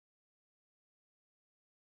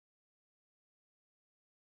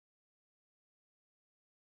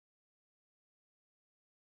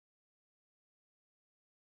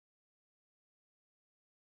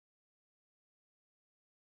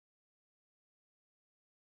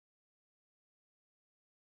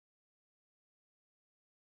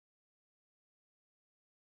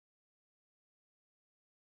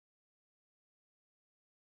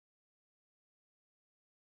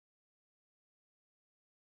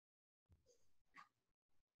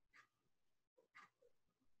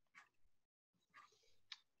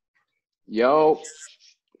Já,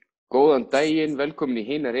 góðan daginn, velkomin í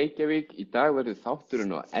Hin Reykjavík. Í dag verður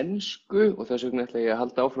þátturinn á ensku og þess vegna ætla ég að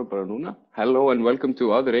halda áfram bara núna. Hello and welcome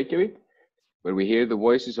to Other Reykjavík, where we hear the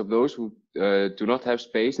voices of those who do not have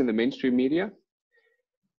space in the mainstream media.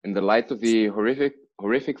 In the light of the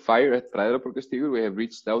horrific fire at Bræðraborgarstígur, we have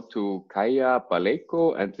reached out to Kaja,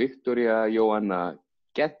 Balejko and Wiktoria, Joanna,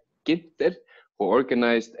 Ginter, who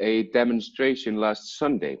organized a demonstration last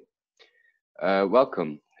Sunday.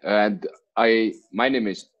 Welcome. And my name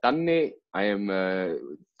is Daníel. I am a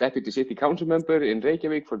deputy city council member in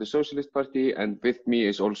Reykjavík for the Socialist Party, and with me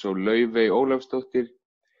is also Laufey Ólafsdóttir,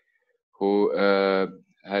 who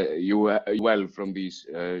you well from these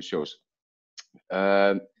shows.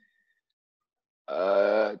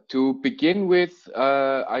 To begin with,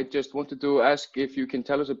 I just wanted to ask if you can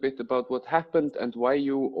tell us a bit about what happened and why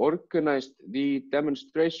you organized the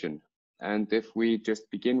demonstration. And if we just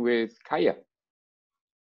begin with Kaja.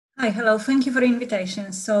 Hi, hello, thank you for the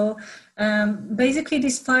invitation. So basically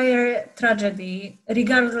this fire tragedy,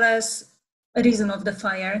 regardless reason of the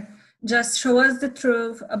fire, just show us the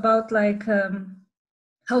truth about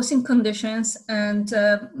housing conditions and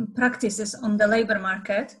practices on the labor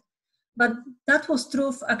market. But that was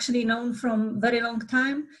truth actually known from very long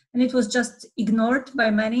time, and it was just ignored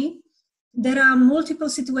by many. There are multiple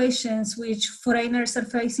situations which foreigners are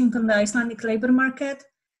facing on the Icelandic labor market.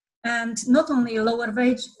 And not only lower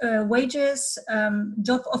wages,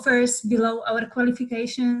 job offers below our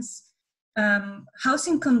qualifications,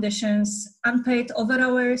 housing conditions, unpaid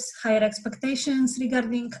overhours, higher expectations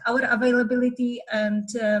regarding our availability and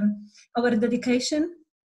our dedication,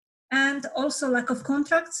 and also lack of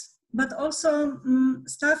contracts, but also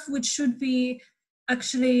stuff which should be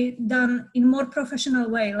actually done in more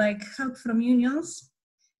professional way, like help from unions.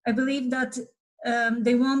 I believe that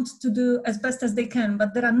they want to do as best as they can,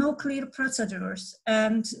 but there are no clear procedures.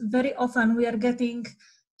 And very often we are getting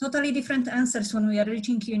totally different answers when we are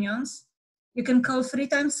reaching unions. You can call 3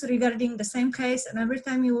 times regarding the same case, and every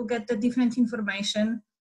time you will get the different information.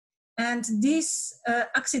 And this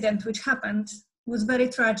accident which happened was very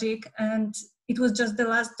tragic, and it was just the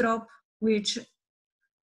last drop which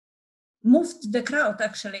moved the crowd,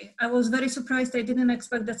 actually. I was very surprised. I didn't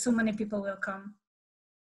expect that so many people will come.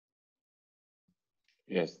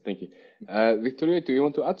 Yes, thank you. Wiktoria, do you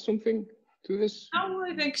want to add something to this? No,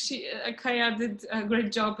 I think Kaja did a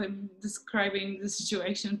great job in describing the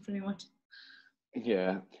situation pretty much.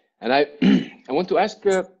 Yeah, and I want to ask,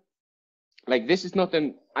 this is not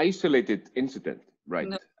an isolated incident, right?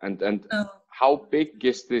 No. And how big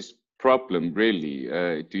is this problem really?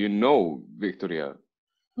 Do you know, Wiktoria?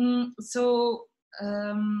 To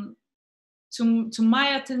my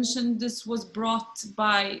attention, this was brought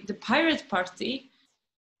by the Pirate Party.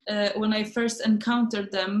 When I first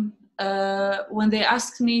encountered them, when they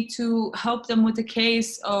asked me to help them with a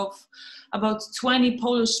case of about 20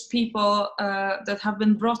 Polish people that have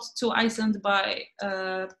been brought to Iceland by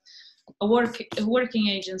a working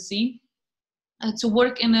agency to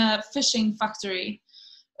work in a fishing factory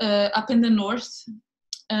up in the north.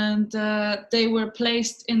 And they were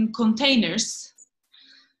placed in containers.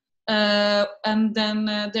 And then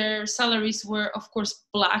their salaries were, of course,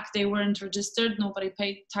 black. They weren't registered. Nobody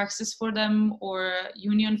paid taxes for them or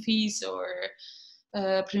union fees or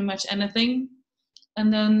pretty much anything.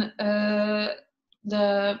 And then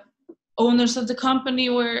the owners of the company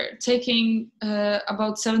were taking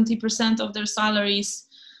about 70% of their salaries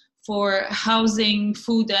for housing,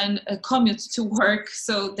 food, and a commute to work.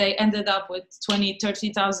 So they ended up with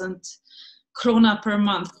 30,000 krona per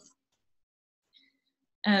month.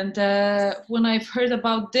 And when I've heard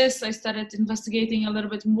about this, I started investigating a little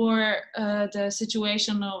bit more the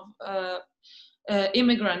situation of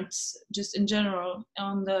immigrants just in general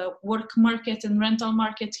on the work market and rental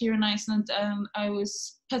market here in Iceland, and I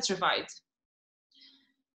was petrified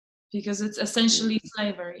because it's essentially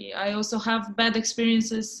slavery. I also have bad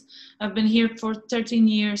experiences. I've been here for 13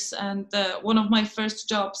 years, and one of my first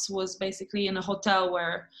jobs was basically in a hotel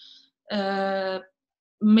where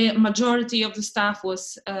majority of the staff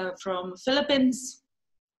was from Philippines,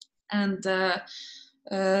 and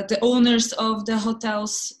the owners of the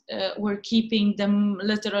hotels were keeping them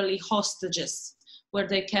literally hostages, where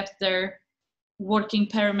they kept their working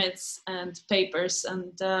permits and papers.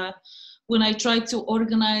 And when I tried to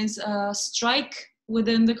organize a strike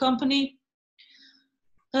within the company,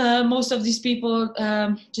 most of these people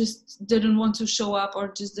just didn't want to show up or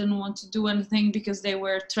just didn't want to do anything because they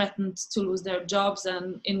were threatened to lose their jobs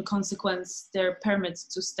and in consequence their permits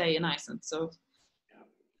to stay in Iceland. So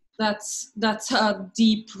that's a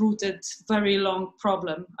deep-rooted, very long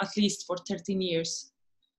problem, at least for 13 years.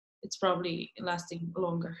 It's probably lasting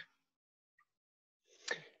longer.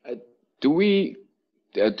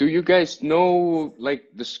 Do you guys know like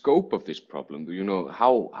the scope of this problem? Do you know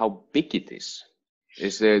how big it is?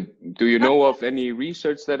 Do you know of any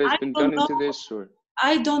research that has been done into this, or?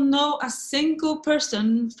 I don't know a single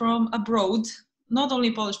person from abroad, not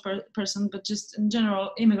only Polish person, but just in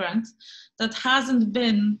general immigrant, that hasn't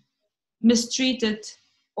been mistreated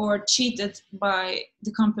or cheated by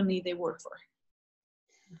the company they work for.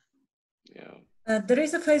 Yeah. There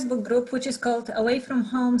is a Facebook group which is called Away from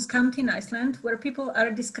Home Scamped in Iceland, where people are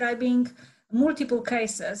describing multiple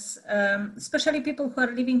cases, especially people who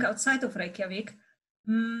are living outside of Reykjavik.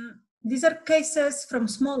 These are cases from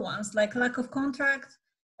small ones, like lack of contract,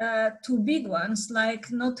 to big ones,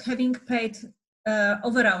 like not having paid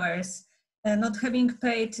over hours, not having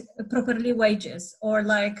paid properly wages, or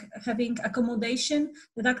like having accommodation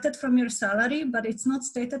deducted from your salary, but it's not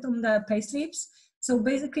stated on the payslips. So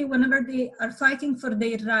basically, whenever they are fighting for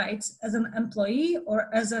their rights as an employee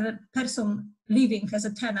or as a person living as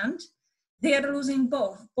a tenant, they are losing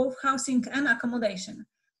both housing and accommodation.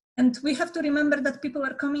 And we have to remember that people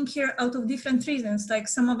are coming here out of different reasons, like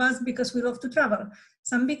some of us because we love to travel,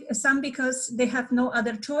 some because they have no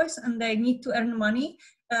other choice and they need to earn money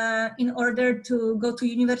in order to go to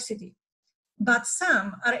university. But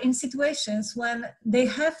some are in situations when they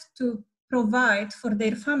have to provide for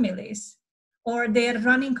their families, or they are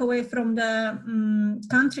running away from the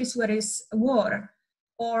countries where is war,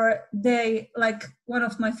 or they, like one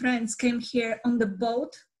of my friends, came here on the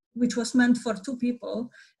boat, which was meant for 2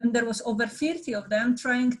 people, and there was over 30 of them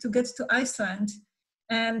trying to get to Iceland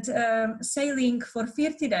and sailing for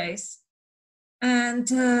 30 days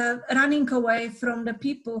and running away from the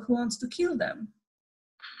people who wants to kill them.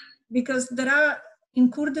 Because there are,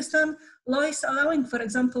 in Kurdistan, law is allowing, for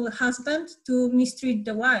example, a husband to mistreat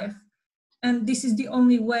the wife, and this is the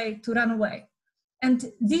only way to run away.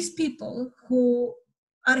 And these people who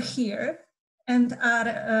are here and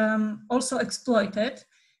are also exploited,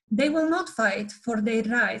 they will not fight for their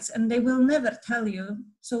rights, and they will never tell you.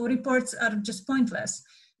 So reports are just pointless,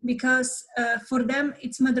 because for them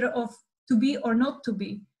it's a matter of to be or not to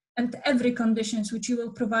be, and every conditions which you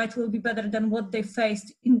will provide will be better than what they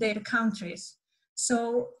faced in their countries.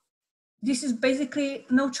 So this is basically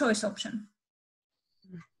no choice option.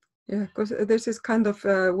 Yeah, because this is kind of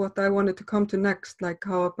what I wanted to come to next, like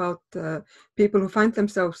how about people who find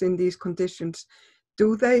themselves in these conditions?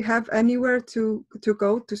 Do they have anywhere to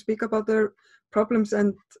go to speak about their problems,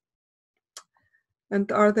 and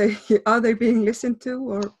are they being listened to,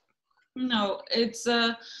 or? No, it's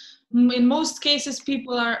in most cases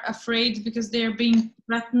people are afraid because they're being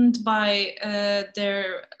threatened by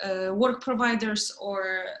their work providers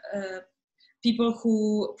or people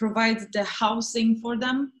who provide the housing for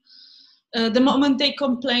them. The moment they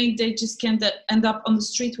complain, they just can end up on the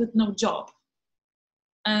street with no job.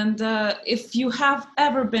 And if you have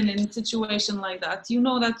ever been in a situation like that, you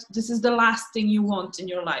know that this is the last thing you want in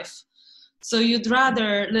your life. So you'd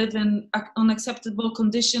rather live in unacceptable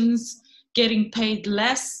conditions, getting paid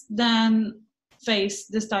less, than face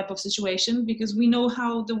this type of situation, because we know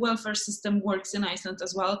how the welfare system works in Iceland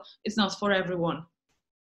as well. It's not for everyone.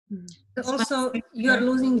 Also, you are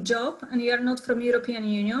losing job and you are not from European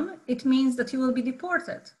Union. It means that you will be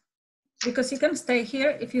deported, because you can stay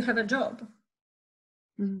here if you have a job.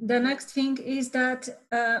 The next thing is that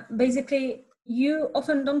basically you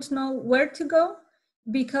often don't know where to go,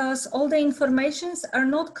 because all the informations are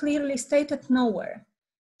not clearly stated nowhere.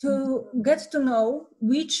 To get to know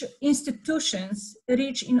which institutions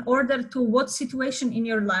reach in order to what situation in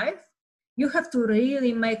your life, you have to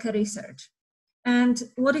really make a research. And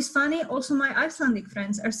what is funny, also my Icelandic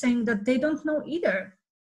friends are saying that they don't know either.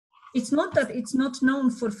 It's not that it's not known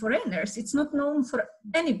for foreigners, it's not known for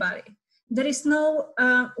anybody. There is no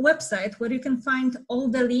website where you can find all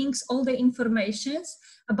the links, all the informations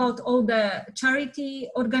about all the charity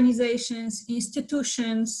organizations,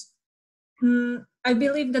 institutions. I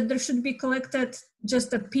believe that there should be collected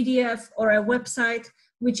just a PDF or a website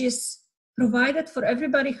which is provided for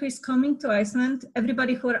everybody who is coming to Iceland,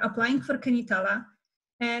 everybody who are applying for Kenitala,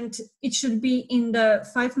 and it should be in the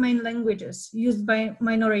 5 main languages used by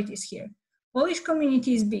minorities here. Polish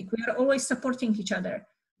community is big, we are always supporting each other,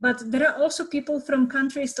 but there are also people from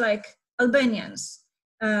countries like Albanians,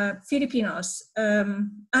 Filipinos,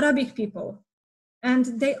 Arabic people, and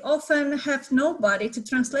they often have nobody to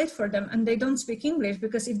translate for them, and they don't speak English,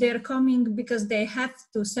 because if they're coming because they have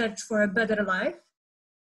to search for a better life,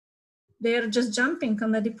 they are just jumping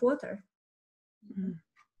on the deep water.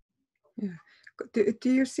 Yeah.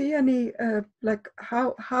 Do you see any, like,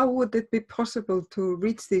 how would it be possible to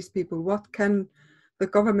reach these people? What can the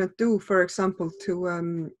government do, for example,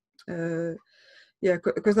 to Yeah,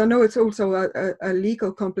 because I know it's also a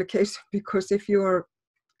legal complication, because if you are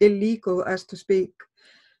illegal, as to speak,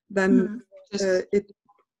 then it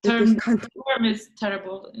is kind of... The term is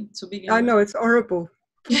terrible to begin with. I know, it's horrible.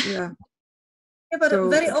 Yeah. Yeah, but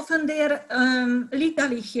very often they are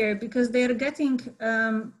legally here because they are getting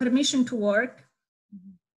permission to work,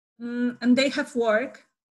 and they have work,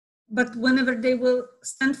 but whenever they will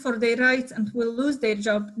stand for their rights and will lose their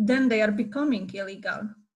job, then they are becoming illegal,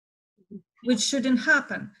 which shouldn't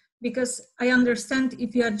happen. Because I understand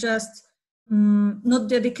if you are just not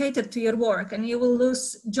dedicated to your work and you will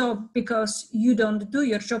lose job because you don't do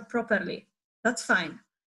your job properly, that's fine.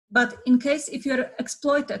 But in case if you're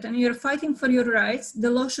exploited and you're fighting for your rights,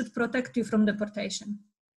 the law should protect you from deportation.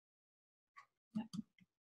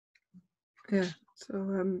 Yeah,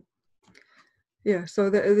 so yeah, so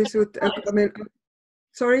this would, I mean,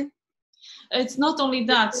 sorry? It's not only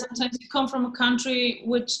that, sometimes you come from a country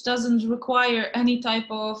which doesn't require any type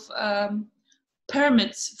of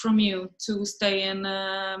permits from you to stay in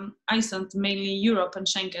Iceland, mainly Europe and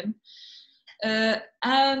Schengen.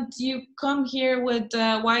 And you come here with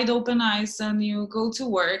wide open eyes and you go to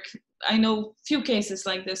work. I know few cases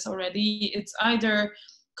like this already. It's either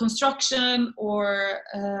construction or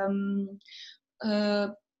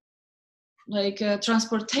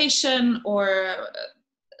transportation or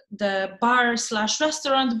the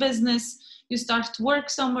bar/restaurant business. You start to work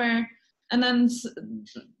somewhere and then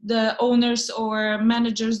the owners or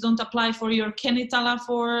managers don't apply for your kennitala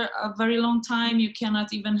for a very long time. You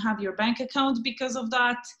cannot even have your bank account because of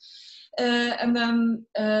that. And then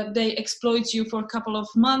they exploit you for a couple of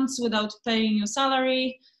months without paying your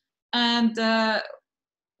salary. And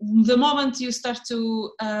the moment you start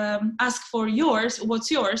to ask for what's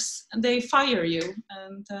yours, they fire you,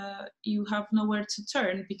 and you have nowhere to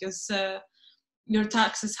turn because your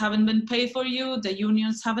taxes haven't been paid for you, the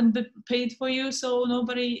unions haven't been paid for you, so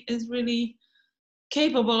nobody is really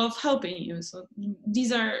capable of helping you. So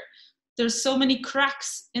there's so many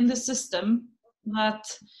cracks in the system that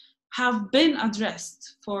have been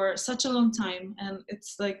addressed for such a long time, and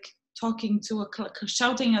it's like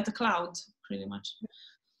shouting at a cloud, pretty much.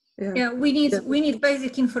 Yeah, we need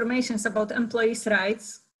basic information about employees'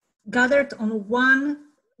 rights gathered on one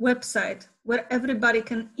website where everybody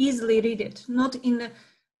can easily read it, not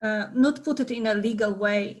put it in a legal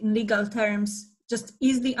way, in legal terms, just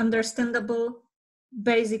easily understandable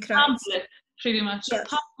basic rights. Pamphlet, pretty much. Yes.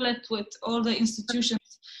 Pamphlet with all the institutions.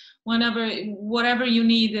 Whatever you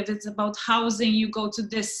need. If it's about housing, you go to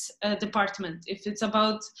this department. If it's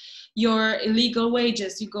about your illegal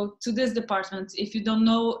wages, you go to this department. If you don't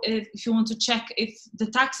know, if you want to check if the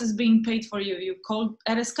tax is being paid for you, you call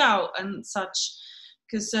RSK and such.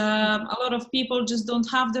 Because a lot of people just don't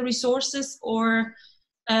have the resources, or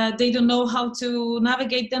they don't know how to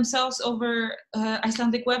navigate themselves over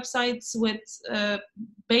Icelandic websites with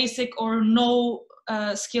basic or no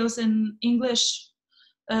skills in English.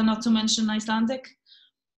 Not to mention Icelandic,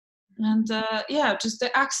 and just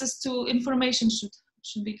the access to information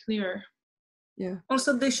should be clearer. Yeah.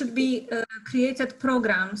 Also, there should be created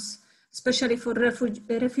programs, especially for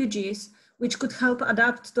refugees, which could help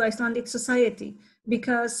adapt to Icelandic society,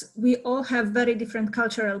 because we all have very different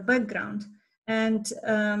cultural background, and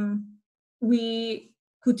we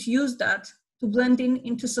could use that to blend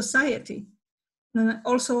into society.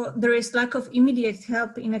 Also, there is lack of immediate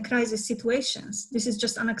help in a crisis situations. This is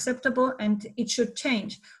just unacceptable, and it should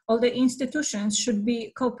change. All the institutions should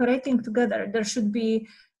be cooperating together. There should be,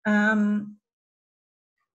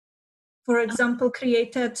 for example,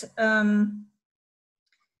 created, I'm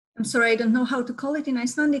sorry, I don't know how to call it in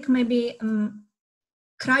Icelandic, maybe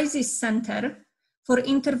crisis center for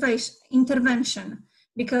intervention,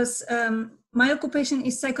 because my occupation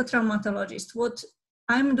is psychotraumatologist. What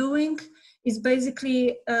I'm doing is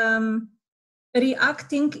basically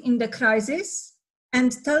reacting in the crisis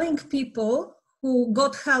and telling people who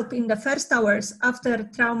got help in the first hours after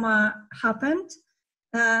trauma happened,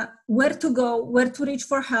 where to go, where to reach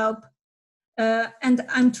for help. And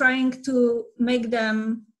I'm trying to make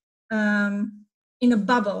them in a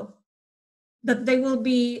bubble, that they will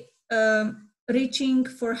be reaching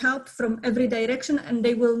for help from every direction, and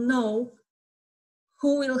they will know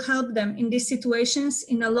who will help them in these situations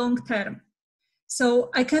in a long term. So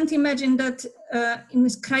I can't imagine that in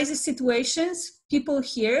crisis situations, people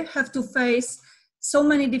here have to face so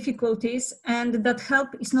many difficulties, and that help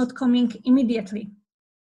is not coming immediately.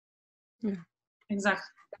 Yeah, exactly.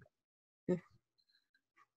 Yeah.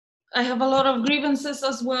 I have a lot of grievances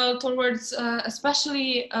as well towards,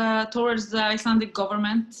 especially towards the Icelandic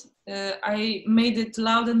government. I made it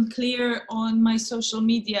loud and clear on my social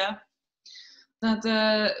media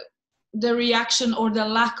that the reaction or the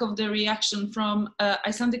lack of the reaction from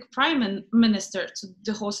Icelandic Prime Minister to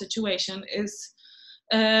the whole situation is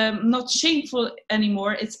not shameful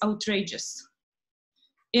anymore, it's outrageous.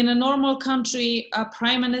 In a normal country, a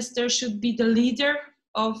prime minister should be the leader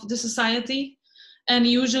of the society, and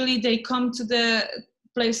usually they come to the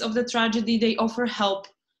place of the tragedy, they offer help.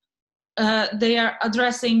 They are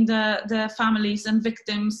addressing the families and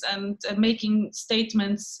victims and making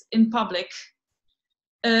statements in public.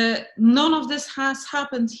 None of this has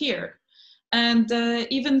happened here. And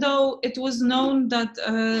even though it was known that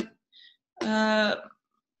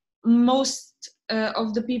most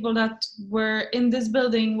of the people that were in this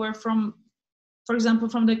building were from, for example,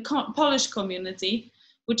 from the Polish community,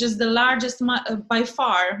 which is the largest by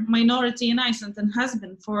far minority in Iceland and has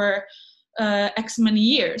been for X many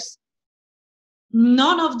years.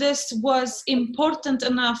 None of this was important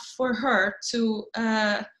enough for her to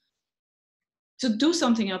do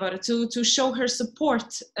something about it, to show her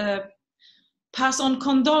support, pass on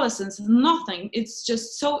condolences, nothing. It's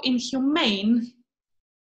just so inhumane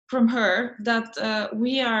from her that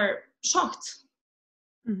we are shocked.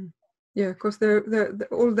 Mm-hmm. Yeah, because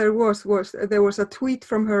all there was there was a tweet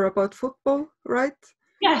from her about football, right?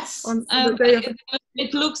 Yes, On the day of...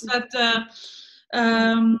 it looks that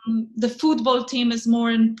the football team is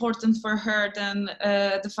more important for her than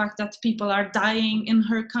the fact that people are dying in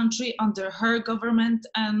her country under her government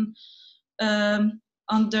and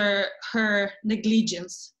under her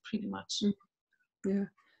negligence, pretty much. Yeah,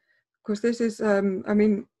 because this is, I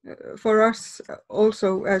mean, for us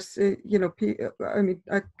also, as you know, I mean,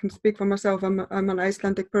 I can speak for myself. I'm an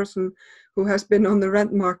Icelandic person who has been on the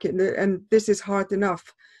rent market, and this is hard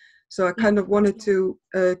enough. So I kind of wanted to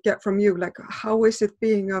get from you, like, how is it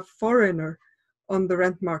being a foreigner on the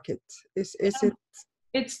rent market? Is it?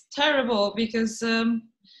 It's terrible because,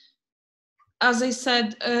 as I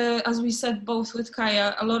said, as we said both with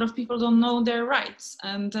Kaja, a lot of people don't know their rights,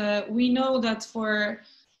 and we know that for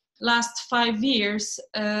last 5 years,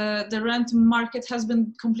 the rent market has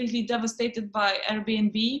been completely devastated by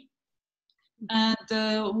Airbnb,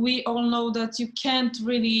 and we all know that you can't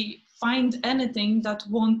really find anything that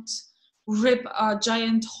won't rip a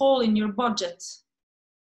giant hole in your budget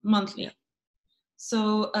monthly. Yeah.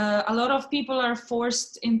 So a lot of people are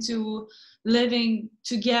forced into living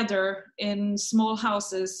together in small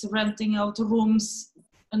houses, renting out rooms,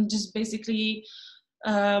 and just basically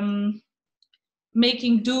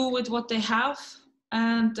making do with what they have.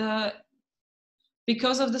 And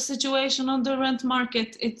because of the situation on the rent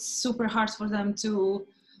market, it's super hard for them to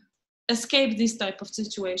escape these type of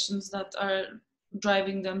situations that are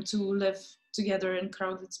driving them to live together in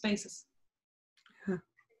crowded spaces.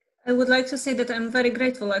 I would like to say that I'm very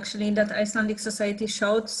grateful actually that Icelandic society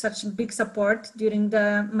showed such big support during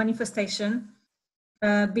the manifestation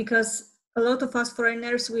because a lot of us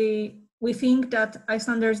foreigners, we think that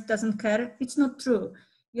Icelanders doesn't care. It's not true.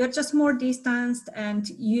 You're just more distanced and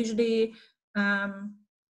usually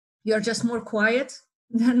you're just more quiet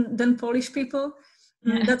than Polish people.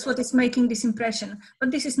 Yeah. That's what is making this impression. But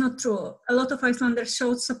this is not true. A lot of Icelanders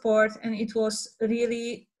showed support, and it was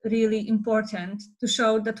really, really important to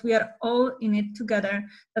show that we are all in it together,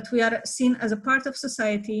 that we are seen as a part of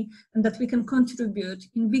society, and that we can contribute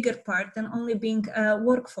in bigger part than only being a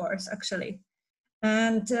workforce, actually.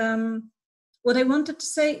 And what I wanted to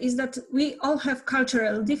say is that we all have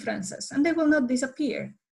cultural differences, and they will not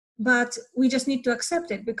disappear. But we just need to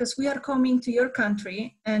accept it because we are coming to your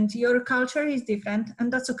country and your culture is different,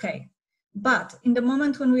 and that's okay. But in the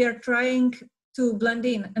moment when we are trying to blend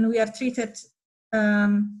in and we are treated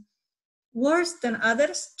worse than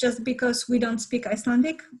others just because we don't speak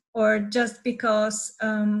Icelandic or just because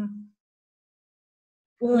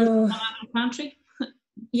country,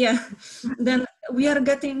 yeah, then we are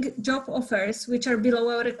getting job offers which are below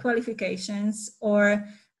our qualifications, or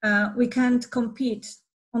we can't compete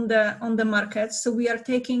on the market, so we are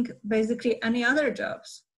taking basically any other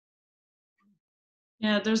jobs.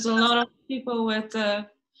 Yeah, there's a lot of people with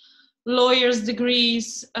lawyers'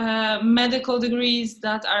 degrees, medical degrees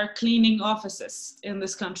that are cleaning offices in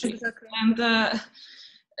this country. Exactly. And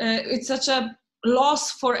it's such a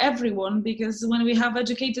loss for everyone because when we have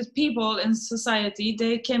educated people in society,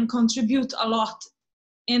 they can contribute a lot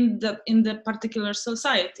in the particular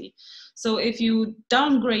society. So if you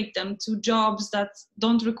downgrade them to jobs that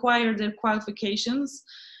don't require their qualifications,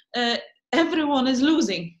 everyone is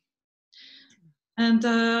losing. And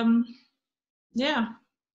yeah,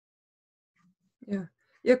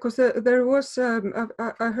 because there was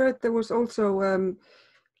I heard there was also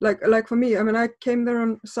like for me, I mean, I came there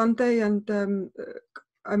on Sunday, and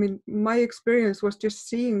I mean, my experience was just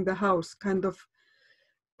seeing the house kind of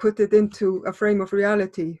put it into a frame of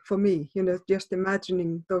reality for me, you know, just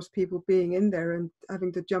imagining those people being in there and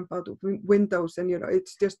having to jump out of windows, and, you know,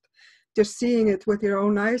 it's just seeing it with your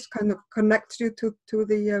own eyes kind of connects you to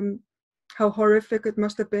the how horrific it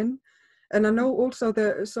must have been. And I know also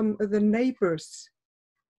some of the neighbors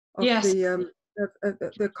of Yes.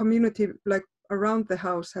 the community, like around the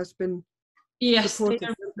house, has been Yes, they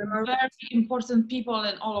supportive. are very important people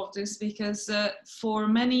in all of this, because for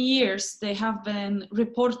many years they have been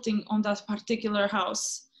reporting on that particular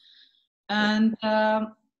house, and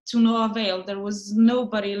to no avail. There was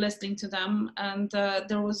nobody listening to them, and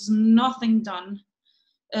there was nothing done.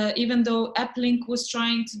 Even though Eplink was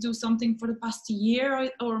trying to do something for the past year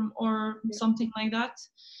or something like that.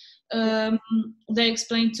 They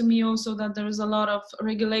explained to me also that there is a lot of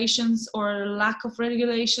regulations or lack of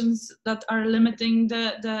regulations that are limiting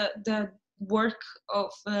the work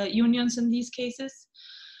of unions in these cases.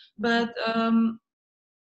 But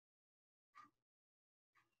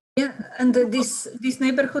yeah, and this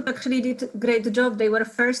neighborhood actually did a great job. They were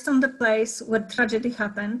first on the place where tragedy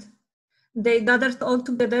happened. They gathered all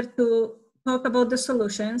together to talk about the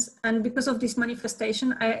solutions. And because of this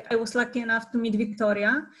manifestation, I was lucky enough to meet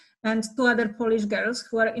Wiktoria and 2 other Polish girls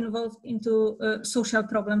who are involved into social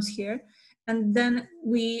problems here. And then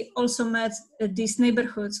we also met these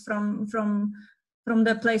neighborhoods from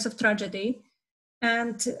the place of tragedy.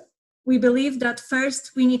 And we believe that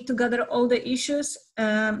first we need to gather all the issues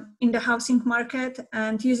in the housing market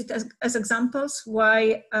and use it as examples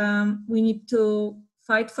why we need to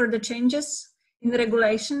fight for the changes in the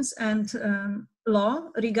regulations and law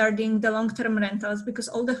regarding the long-term rentals, because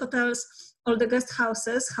all the hotels, all the guest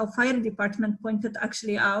houses, how fire department pointed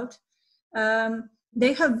actually out,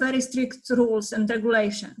 they have very strict rules and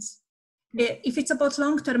regulations. If it's about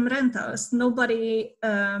long-term rentals, nobody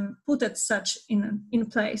put it such in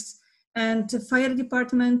place. And the fire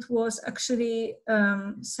department was actually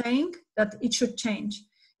saying that it should change.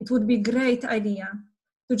 It would be a great idea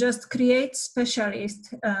to just create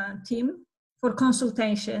specialist team for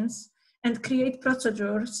consultations and create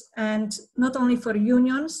procedures, and not only for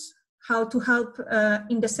unions, how to help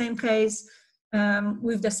in the same case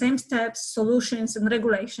with the same steps, solutions and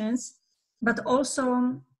regulations, but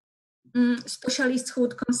also specialists who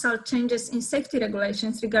would consult changes in safety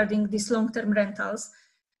regulations regarding these long-term rentals.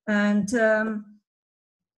 And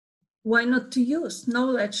why not to use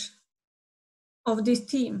knowledge of this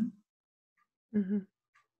team? Mm-hmm.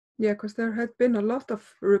 Yeah, because there had been a lot of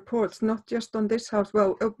reports, not just on this house,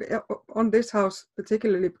 well, on this house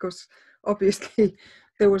particularly, because obviously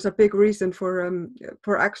there was a big reason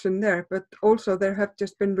for action there, but also there have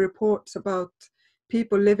just been reports about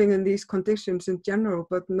people living in these conditions in general,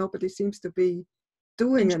 but nobody seems to be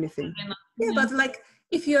doing anything. Yeah, but like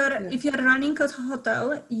if you're running a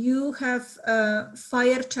hotel, you have a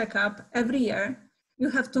fire checkup every year. You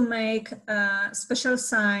have to make special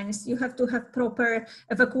signs. You have to have proper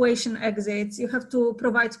evacuation exits. You have to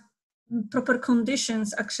provide proper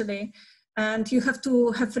conditions, actually. And you have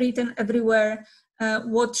to have written everywhere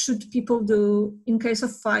what should people do in case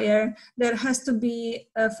of fire. There has to be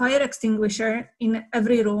a fire extinguisher in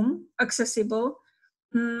every room, accessible.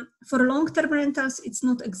 For long-term rentals, it's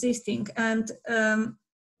not existing. And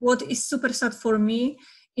what is super sad for me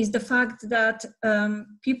is the fact that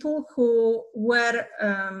people who were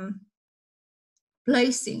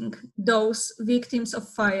placing those victims of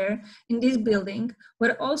fire in this building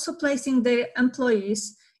were also placing their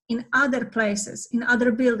employees in other places, in other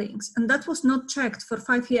buildings. And that was not checked for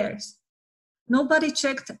 5 years. Nobody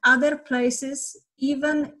checked other places,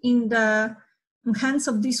 even in the hands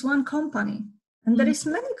of this one company. And there is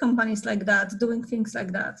many companies like that, doing things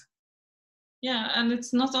like that. Yeah, and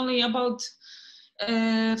it's not only about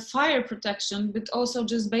fire protection, but also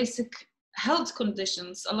just basic health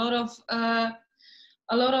conditions. A lot of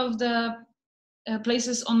the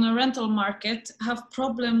places on the rental market have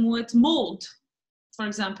problem with mold, for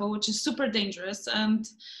example, which is super dangerous, and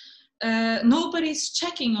nobody's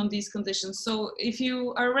checking on these conditions. So if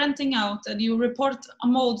you are renting out and you report a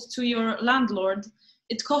mold to your landlord,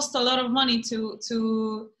 it costs a lot of money to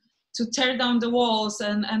tear down the walls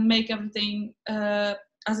and make everything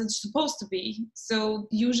as it's supposed to be. So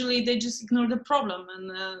usually they just ignore the problem,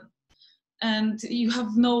 and you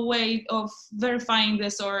have no way of verifying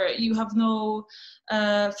this, or you have no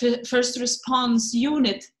first response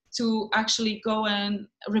unit to actually go and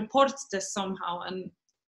report this somehow and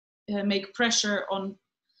make pressure on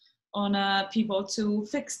people to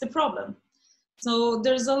fix the problem. So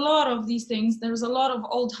there's a lot of these things. There's a lot of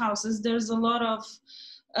old houses. There's a lot of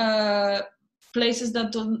places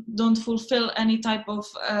that don't fulfill any type of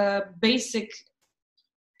basic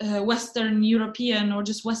Western European or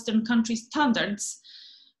just Western country standards.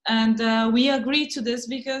 And we agree to this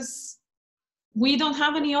because we don't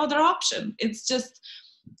have any other option. It's just,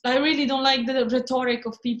 I really don't like the rhetoric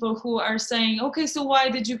of people who are saying, okay, so why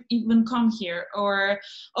did you even come here? Or,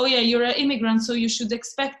 oh yeah, you're an immigrant, so you should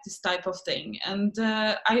expect this type of thing. And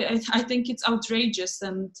I think it's outrageous.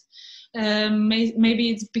 And maybe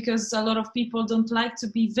it's because a lot of people don't like to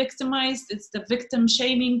be victimized. It's the victim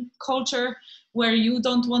shaming culture where you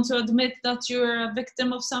don't want to admit that you're a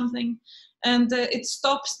victim of something. And it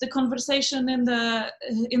stops the conversation in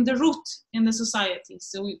the root in the society.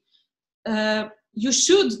 So you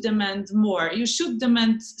should demand more. You should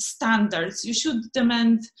demand standards. You should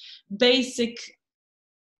demand basic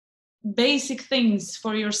things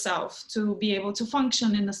for yourself to be able to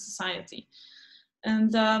function in a society.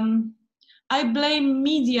 And I blame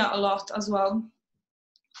media a lot as well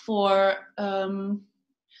for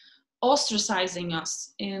ostracizing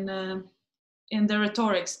us in the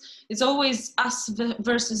rhetorics. It's always us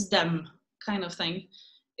versus them kind of thing.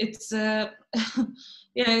 It's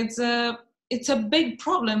it's a big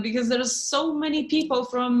problem because there are so many people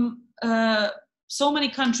from so many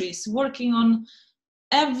countries working on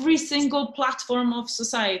every single platform of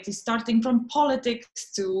society, starting from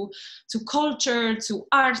politics to culture, to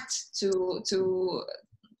art, to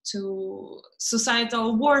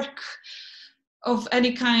societal work of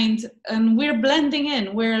any kind. And we're blending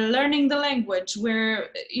in, we're learning the language, we're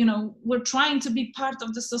trying to be part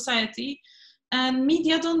of the society, and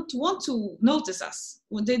media don't want to notice us.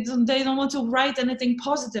 They don't want to write anything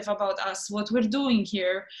positive about us, what we're doing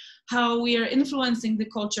here, how we are influencing the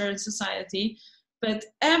culture and society. But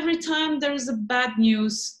every time there's a bad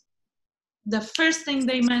news, the first thing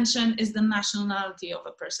they mention is the nationality of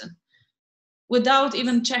a person, without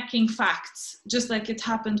even checking facts, just like it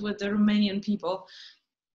happened with the Romanian people.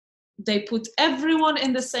 They put everyone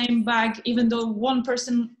in the same bag, even though one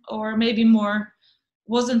person or maybe more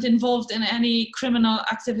wasn't involved in any criminal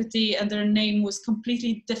activity and their name was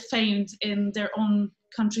completely defamed in their own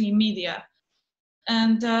country media.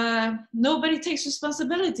 And nobody takes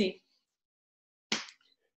responsibility.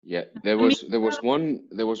 Yeah, there was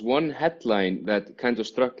one headline that kind of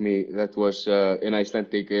struck me that was in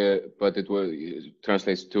Icelandic, but it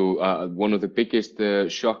translates to one of the biggest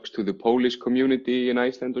shocks to the Polish community in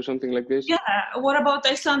Iceland or something like this. Yeah, what about the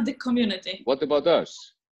Icelandic community? What about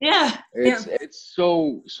us? Yeah, it's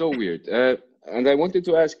so weird. And I wanted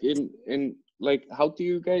to ask, in like, how do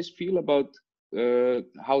you guys feel about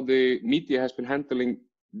how the media has been handling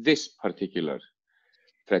this particular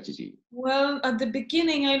tragedy? Well, at the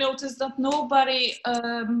beginning, I noticed that nobody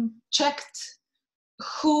checked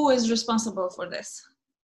who is responsible for this.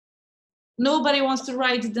 Nobody wants to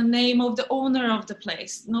write the name of the owner of the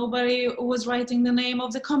place. Nobody was writing the name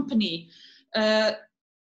of the company.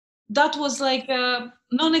 That was like a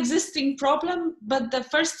non-existing problem, but the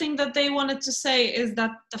first thing that they wanted to say is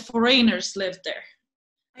that the foreigners lived there.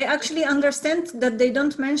 I actually understand that they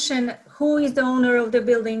don't mention who is the owner of the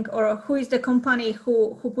building or who is the company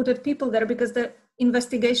who put people there, because the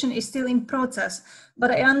investigation is still in process.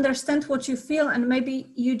 But I understand what you feel, and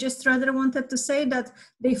maybe you just rather wanted to say that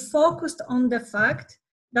they focused on the fact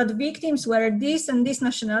that victims were this and this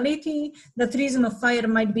nationality, that reason of fire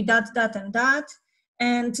might be that, and that,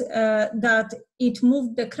 and that it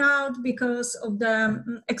moved the crowd because of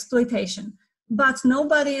the exploitation. But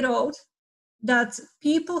nobody wrote that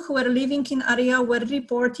people who were living in area were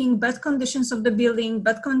reporting bad conditions of the building,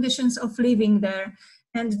 bad conditions of living there.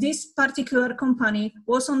 And this particular company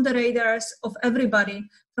was on the radars of everybody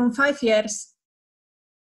from 5 years,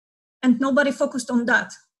 and nobody focused on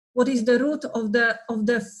that. What is the root of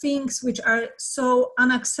the things which are so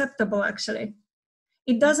unacceptable, actually?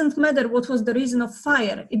 It doesn't matter what was the reason of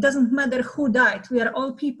fire. It doesn't matter who died. We are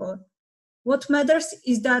all people. What matters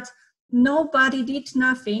is that nobody did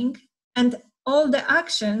nothing, and all the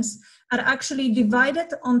actions are actually divided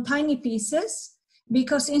on tiny pieces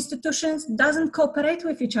because institutions doesn't cooperate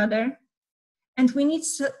with each other. And we need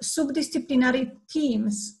subdisciplinary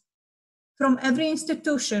teams from every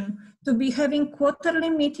institution to be having quarterly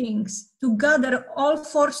meetings to gather all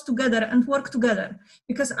force together and work together,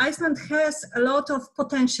 because Iceland has a lot of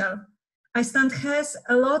potential. Iceland has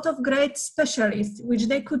a lot of great specialists which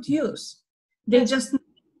they could use. They just need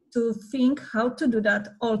to think how to do that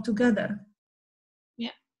all together.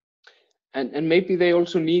 Yeah. And maybe they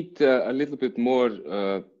also need a little bit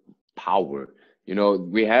more power. You know,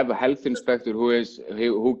 we have a health inspector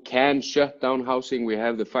who can shut down housing. We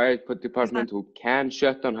have the fire department who can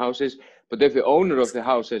shut down houses. But if the owner of the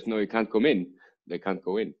house says, no, you can't come in, they can't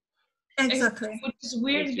go in. Exactly. Which is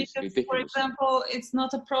weird because, ridiculous. for example, it's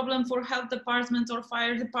not a problem for health department or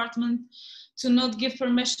fire department to not give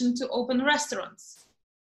permission to open restaurants.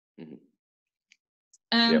 Mhm.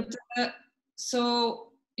 And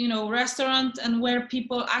so, you know, restaurant and where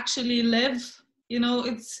people actually live, you know,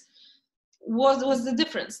 it's what was the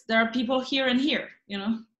difference? There are people here and here, you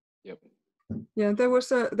know. Yep. Yeah, there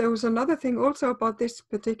was another thing also about this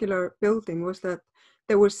particular building, was that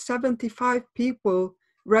there were 75 people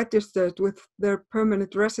registered with their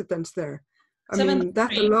permanent residence there. I mean,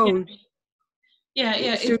 that alone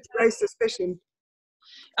should raise suspicion.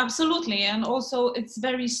 Absolutely, and also it's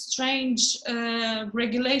very strange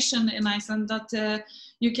regulation in Iceland that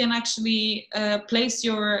you can actually place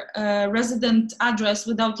your resident address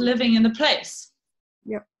without living in the place.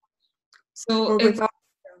 Yeah. So it's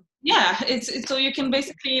so you can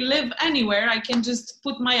basically live anywhere. I can just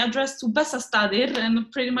put my address to Bessastaðir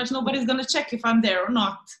and pretty much nobody's gonna check if I'm there or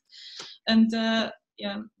not. And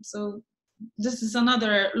so this is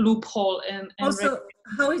another loophole in also,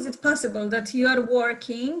 how is it possible that you are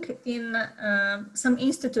working in some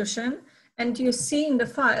institution and you see in the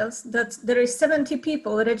files that there is 70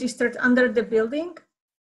 people registered under the building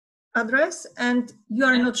address, and you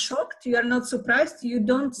are not shocked, you are not surprised, you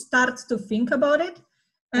don't start to think about it,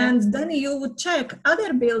 and then you would check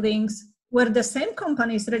other buildings where the same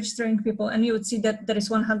company is registering people and you would see that there is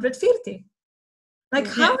 150. Like,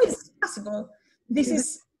 how is it possible? This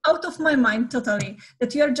is out of my mind totally,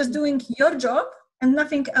 that you are just doing your job and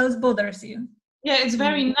nothing else bothers you. Yeah, it's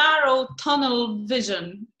very narrow tunnel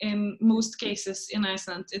vision in most cases in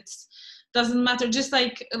Iceland. It doesn't matter, just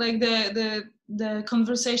like the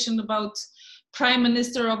conversation about Prime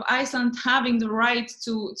Minister of Iceland having the right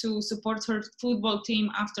to support her football team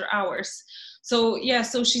after hours. So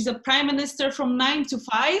so she's a prime minister from 9 to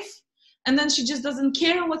 5, and then she just doesn't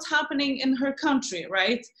care what's happening in her country,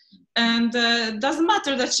 right? And doesn't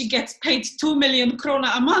matter that she gets paid 2 million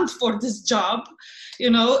krona a month for this job, you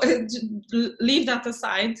know, leave that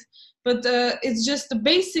aside. But it's just the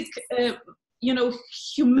basic, you know,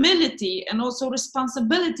 humility and also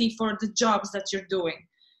responsibility for the jobs that you're doing.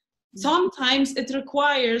 Sometimes it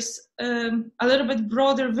requires a little bit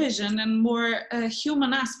broader vision and more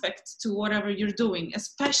human aspect to whatever you're doing,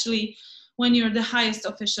 especially when you're the highest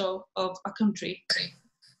official of a country.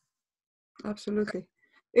 Absolutely.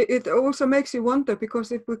 It also makes you wonder, because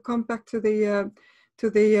if we come back to the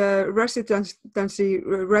residency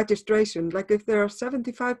registration, like if there are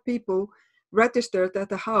 75 people registered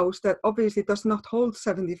at a house that obviously does not hold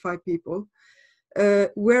 75 people,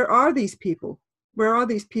 where are these people? Where are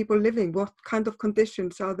these people living? What kind of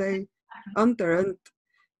conditions are they under? And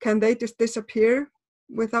can they just disappear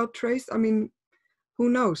without trace? I mean, who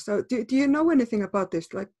knows? So do you know anything about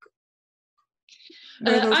this? Like,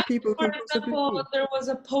 where those people can possibly be? There was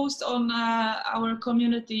a post on our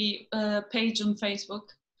community page on Facebook.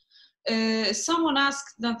 Someone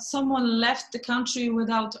asked that someone left the country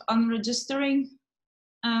without unregistering,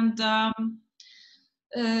 and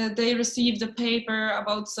they received a paper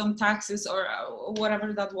about some taxes or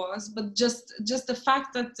whatever that was. But just the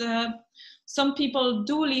fact that some people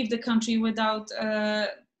do leave the country without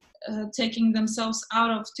taking themselves out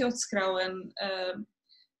of Þjóðskrá and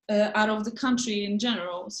out of the country in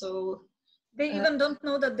general. So they even don't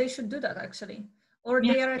know that they should do that, actually. Or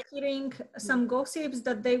they are hearing some gossips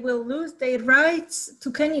that they will lose their rights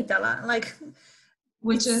to kennitala, like,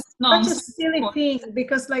 which is such a silly thing,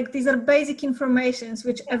 because like these are basic informations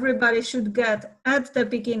which everybody should get at the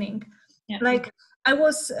beginning. Like, I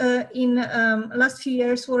was in last few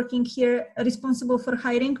years working here, responsible for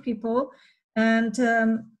hiring people, and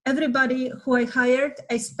everybody who I hired,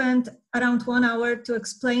 I spent around 1 hour to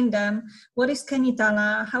explain them what is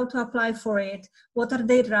kennitala, how to apply for it, what are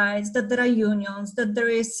their rights, that there are unions, that there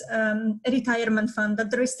is a retirement fund, that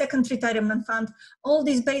there is second retirement fund, all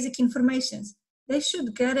these basic informations. They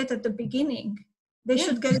should get it at the beginning. They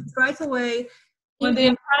should get it right away. When they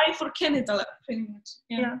apply for kennitala, pretty much.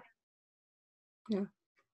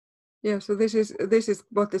 Yeah, so this is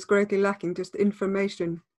what is greatly lacking, just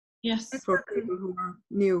information. Yes. For people who are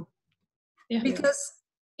new. Because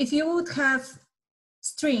if you would have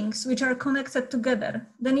strings which are connected together,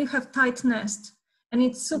 then you have tight nest, and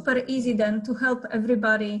it's super easy then to help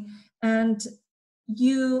everybody, and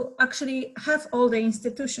you actually have all the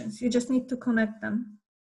institutions. You just need to connect them.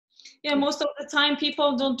 Yeah, most of the time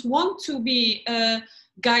people don't want to be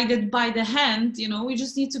guided by the hand, you know. We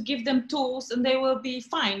just need to give them tools and they will be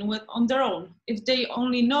fine on their own. If they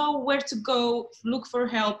only know where to go, look for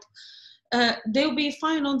help, they'll be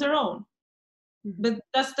fine on their own. But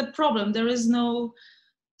that's the problem. There is no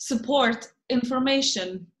support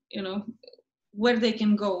information, you know. where they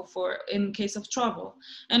can go for in case of trouble.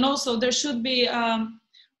 And also there should be,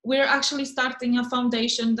 we're actually starting a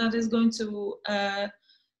foundation that is going to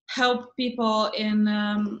help people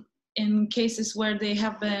in cases where they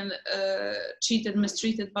have been cheated,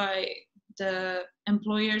 mistreated by the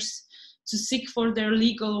employers, to seek for their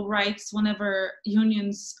legal rights whenever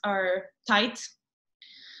unions are tight.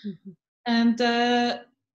 Mm-hmm. And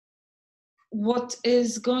what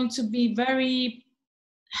is going to be very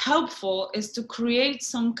helpful is to create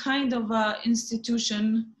some kind of a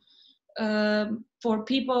institution for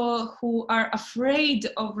people who are afraid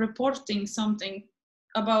of reporting something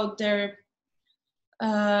about their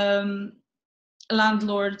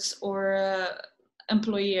landlords or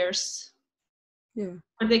employers. Yeah.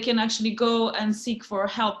 Where they can actually go and seek for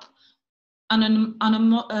help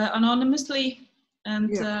anonymously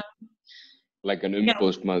and like an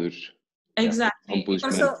ombudsmaður. Exactly.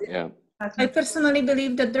 Also, I personally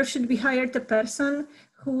believe that there should be hired a person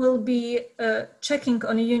who will be checking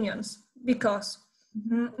on unions, because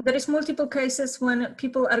there is multiple cases when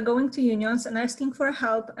people are going to unions and asking for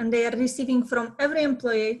help, and they are receiving from every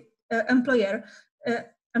employee of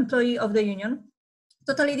the union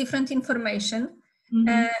totally different information.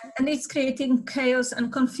 And it's creating chaos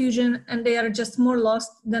and confusion, and they are just more lost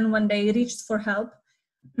than when they reached for help.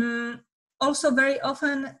 Also, very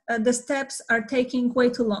often the steps are taking way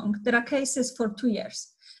too long. There are cases for 2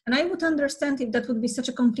 years. And I would understand if that would be such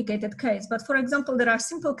a complicated case. But for example, there are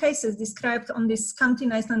simple cases described on this Count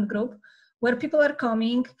in Iceland group where people are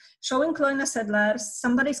coming, showing Loina settlers,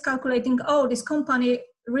 somebody's calculating, oh, this company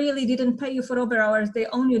really didn't pay you for overhours, they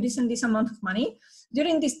own you this and this amount of money.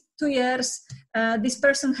 During these 2 years, this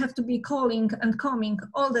person have to be calling and coming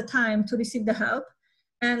all the time to receive the help.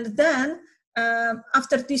 And then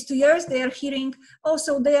after these 2 years, they are hearing, oh,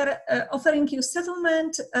 so they are offering you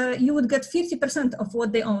settlement, you would get 50% of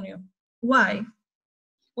what they own you. Why?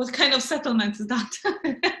 What kind of settlement is that?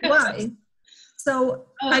 Why? So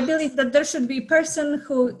I believe that there should be a person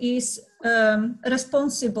who is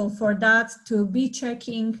responsible for that, to be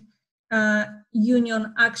checking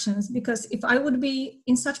union actions, because if I would be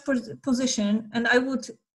in such position and I would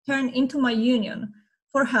turn into my union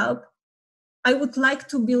for help, I would like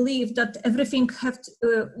to believe that everything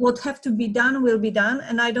what have to be done will be done,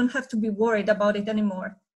 and I don't have to be worried about it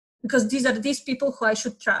anymore, because these people who I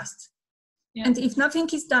should trust. Yeah. And if nothing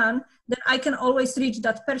is done, then I can always reach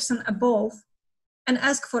that person above and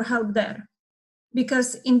ask for help there.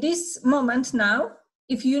 Because in this moment now,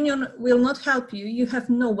 if union will not help you, you have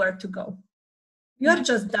nowhere to go. You are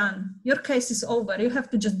just done. Your case is over. You have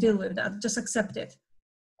to just deal with that. Just accept it.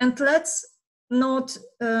 And let's not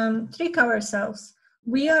trick ourselves.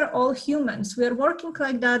 We are all humans. We are working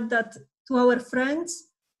like that to our friends,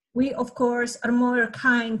 we of course are more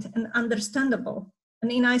kind and understandable.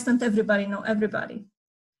 And in Iceland, everybody know everybody.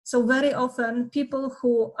 So very often people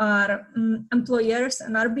who are employers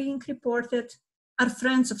and are being reported are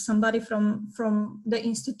friends of somebody from the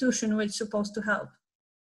institution which is supposed to help.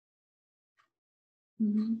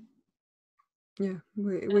 Mm-hmm. Yeah,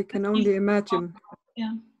 we can only imagine.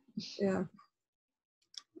 Yeah. Yeah.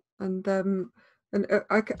 And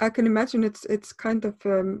I can imagine it's kind of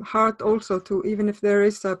hard also to, even if there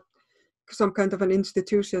is some kind of an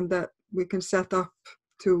institution that we can set up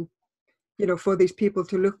to, you know, for these people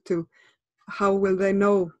to look to, how will they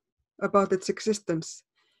know about its existence?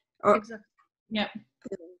 Exactly. Yeah.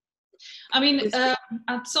 I mean,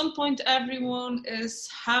 at some point, everyone is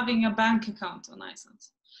having a bank account on Iceland.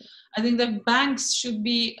 I think that banks should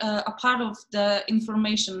be a part of the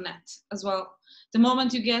information net as well. The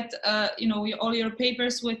moment you get, all your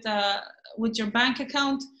papers with your bank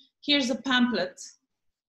account, here's a pamphlet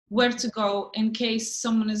where to go in case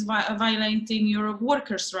someone is violating your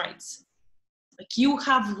workers' rights. Like, you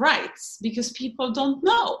have rights because people don't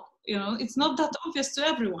know. You know, it's not that obvious to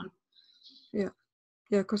everyone. Yeah.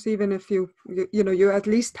 Yeah, because even if you at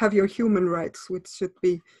least have your human rights, which should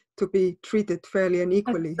be to be treated fairly and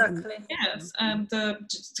equally. Exactly. Yes, and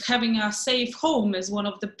just having a safe home is one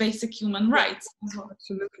of the basic human rights as well.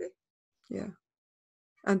 Absolutely, yeah,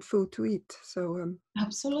 and food to eat. So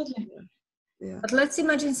absolutely, yeah. But let's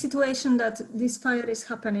imagine a situation that this fire is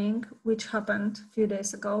happening, which happened a few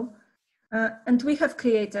days ago, and we have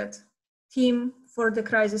created team for the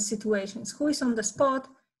crisis situations. Who is on the spot?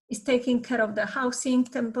 Is taking care of the housing,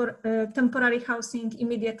 temporary housing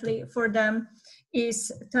immediately for them,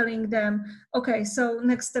 is telling them, okay, so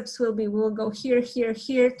next steps will be, we'll go here, here,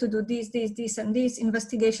 here to do this, and this.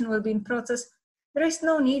 Investigation will be in process. There is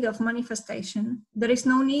no need of manifestation. There is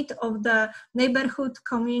no need of the neighborhood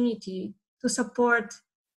community to support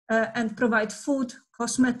and provide food,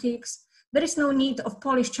 cosmetics. There is no need of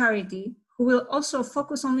Polish charity who will also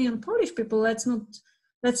focus only on Polish people. Let's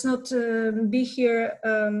not be here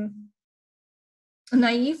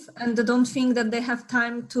naive and don't think that they have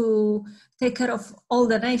time to take care of all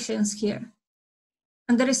the nations here.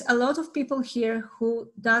 And there is a lot of people here who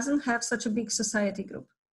doesn't have such a big society group.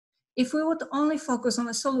 If we would only focus on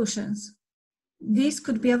the solutions, this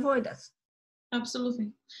could be avoided.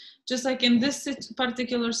 Absolutely. Just like in this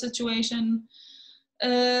particular situation,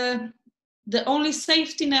 the only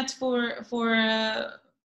safety net for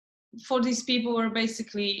these people are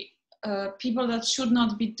basically people that should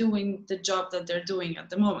not be doing the job that they're doing at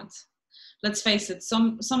the moment. Let's face it,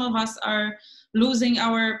 some of us are losing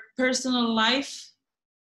our personal life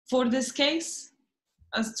for this case,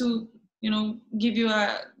 as to, you know, give you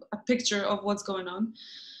a picture of what's going on.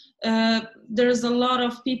 There's a lot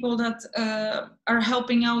of people that are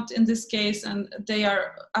helping out in this case, and they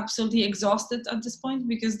are absolutely exhausted at this point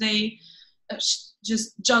because they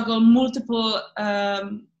just juggle multiple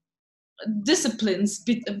disciplines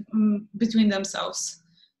between themselves.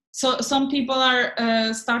 So some people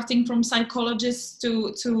are starting from psychologists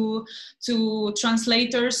to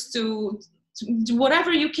translators to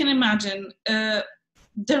whatever you can imagine.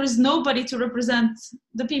 There is nobody to represent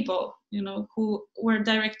the people, you know, who were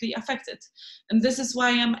directly affected. And this is why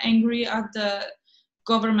I'm angry at the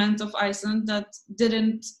government of Iceland that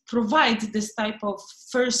didn't provide this type of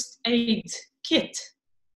first aid kit.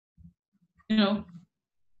 You know,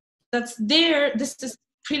 that's there. This is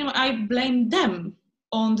pretty much, I blame them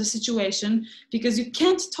on the situation, because you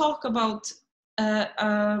can't talk about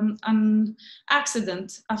an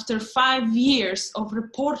accident after 5 years of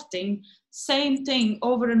reporting same thing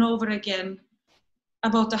over and over again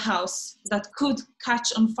about a house that could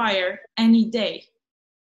catch on fire any day.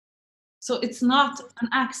 So it's not an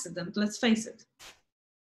accident, let's face it.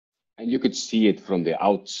 And you could see it from the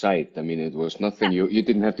outside. I mean, it was nothing, you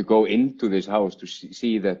didn't have to go into this house to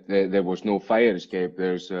see that there was no fire escape.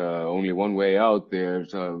 There's only one way out.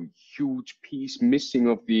 There's a huge piece missing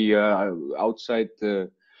of the outside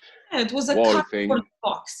it was a wall cardboard thing.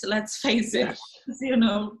 Box, let's face it. Yes. You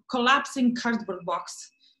know, collapsing cardboard box.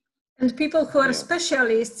 And people who are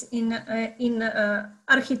specialists in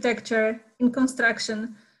architecture, in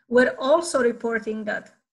construction, were also reporting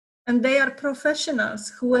that. And they are professionals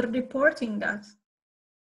who were reporting that.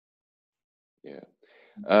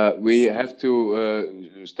 Yeah. We have to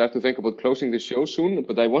start to think about closing the show soon,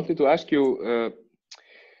 but I wanted to ask you,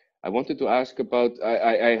 about,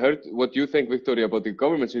 I heard what you think, Wiktoria, about the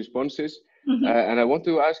government's responses. Mm-hmm. And I want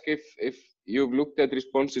to ask if you've looked at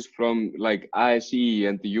responses from like ASI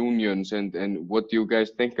and the unions, and what you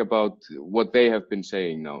guys think about what they have been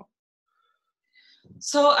saying now.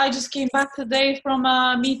 So I just came back today from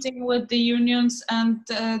a meeting with the unions, and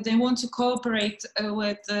they want to cooperate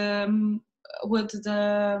with the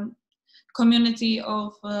community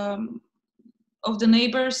of the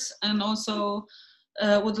neighbors, and also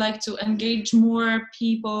would like to engage more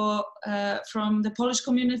people from the Polish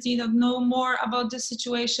community that know more about this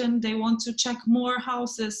situation. They want to check more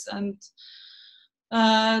houses, and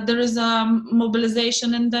there is a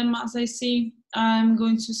mobilization in them, as I see. I'm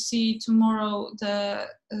going to see tomorrow the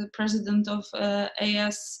president of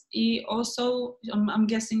ASE also. I'm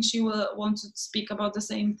guessing she will want to speak about the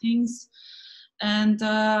same things. And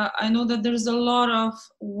I know that there's a lot of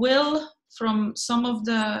will from some of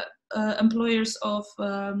the employers of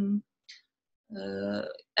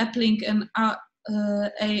Eplink and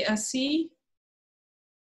ASE.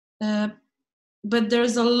 But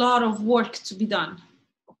there's a lot of work to be done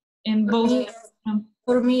in both.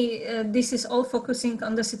 For me, this is all focusing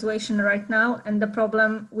on the situation right now and the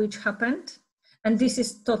problem which happened. And this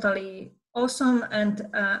is totally awesome. And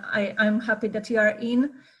I'm happy that you are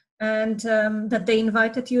in, and that they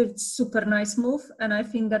invited you. It's super nice move. And I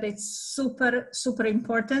think that it's super, super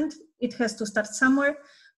important. It has to start somewhere.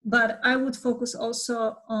 But I would focus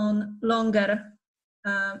also on longer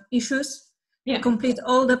issues. Yeah. Complete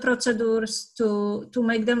all the procedures to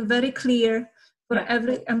make them very clear for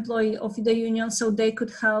every employee of the union, so they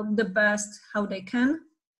could help the best how they can,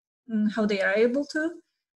 how they are able to.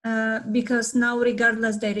 Because now,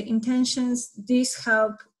 regardless their intentions, this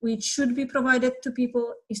help which should be provided to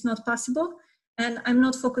people is not possible. And I'm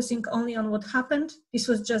not focusing only on what happened. This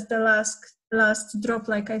was just the last drop,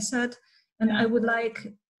 like I said. And I would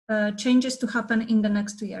like changes to happen in the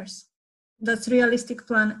next 2 years. That's a realistic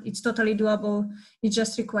plan. It's totally doable. It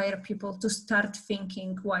just requires people to start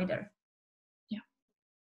thinking wider.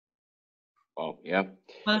 Oh yeah,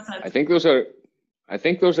 I think those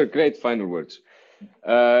are great final words.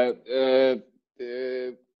 Kaja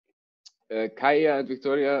and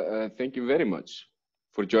Wiktoria, thank you very much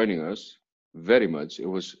for joining us. very much. It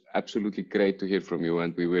was absolutely great to hear from you,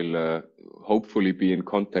 and we will hopefully be in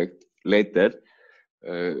contact later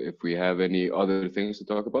if we have any other things to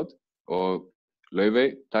talk about. Og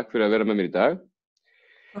Laufey, takk fyrir að vera með mér í dag.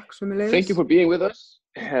 Takk sömuleiðis. Thank you for being with us.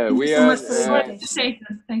 Thank you so much for the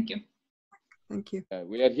invitation. Thank you. Thank you.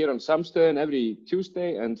 We are here on Samstöðin every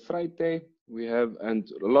Tuesday and Friday. We have and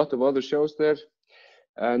a lot of other shows there.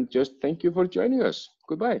 And just thank you for joining us.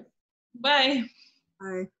 Goodbye. Bye.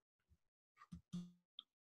 Bye.